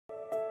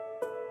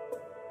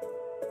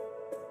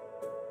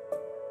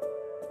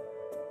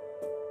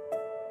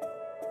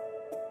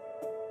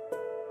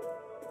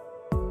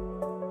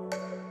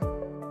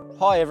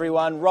Hi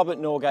everyone, Robert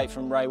Norgate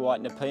from Ray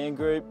White Nepean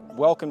Group.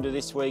 Welcome to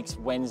this week's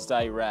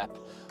Wednesday Wrap.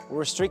 Well,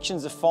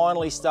 restrictions are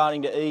finally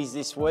starting to ease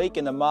this week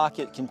and the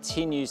market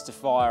continues to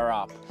fire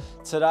up.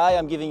 Today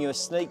I'm giving you a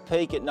sneak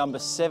peek at number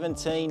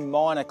 17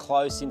 Minor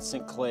Close in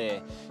St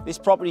Clair. This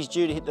property is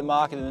due to hit the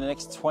market in the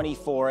next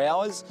 24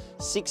 hours,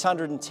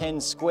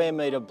 610 square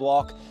metre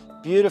block,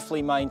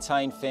 beautifully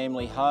maintained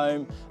family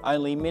home,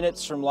 only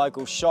minutes from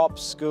local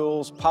shops,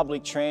 schools,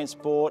 public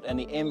transport, and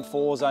the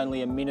M4 is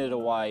only a minute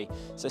away.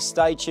 So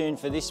stay tuned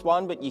for this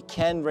one, but you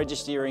can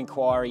register your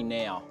inquiry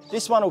now.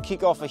 This one will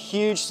kick off a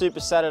huge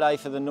Super Saturday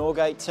for the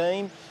Norgate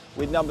team,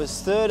 with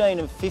numbers 13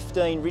 and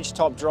 15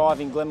 Ridgetop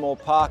Drive in Glenmore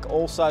Park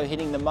also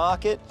hitting the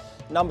market.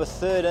 Number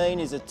 13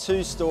 is a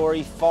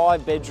 2-storey,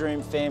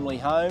 5-bedroom family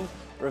home,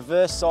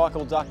 reverse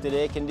cycle ducted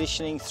air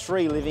conditioning,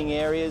 3 living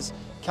areas,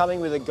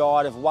 coming with a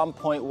guide of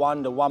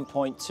 1.1 to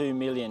 1.2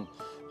 million.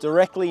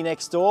 Directly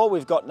next door,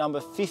 we've got number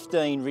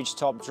 15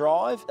 Ridgetop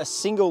Drive, a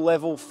single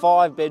level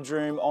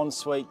 5-bedroom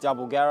ensuite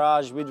double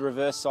garage with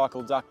reverse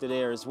cycle ducted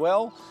air as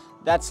well.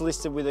 That's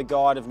listed with a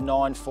guide of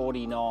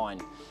 949.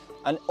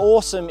 An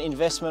awesome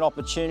investment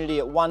opportunity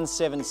at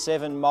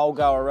 177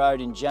 Mulgoa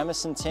Road in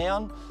Jamison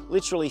Town,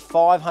 literally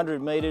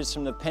 500 metres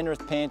from the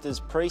Penrith Panthers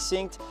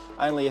precinct,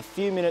 only a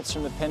few minutes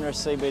from the Penrith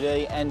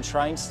CBD and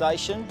train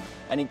station.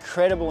 An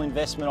incredible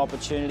investment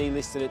opportunity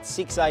listed at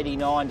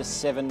 689 to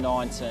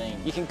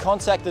 719. You can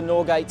contact the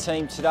Norgate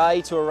team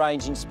today to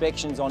arrange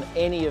inspections on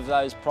any of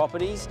those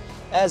properties.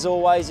 As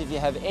always, if you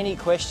have any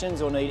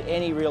questions or need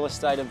any real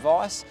estate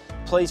advice,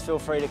 please feel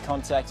free to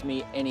contact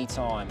me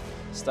anytime.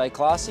 Stay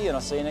classy and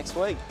I'll see you next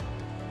week.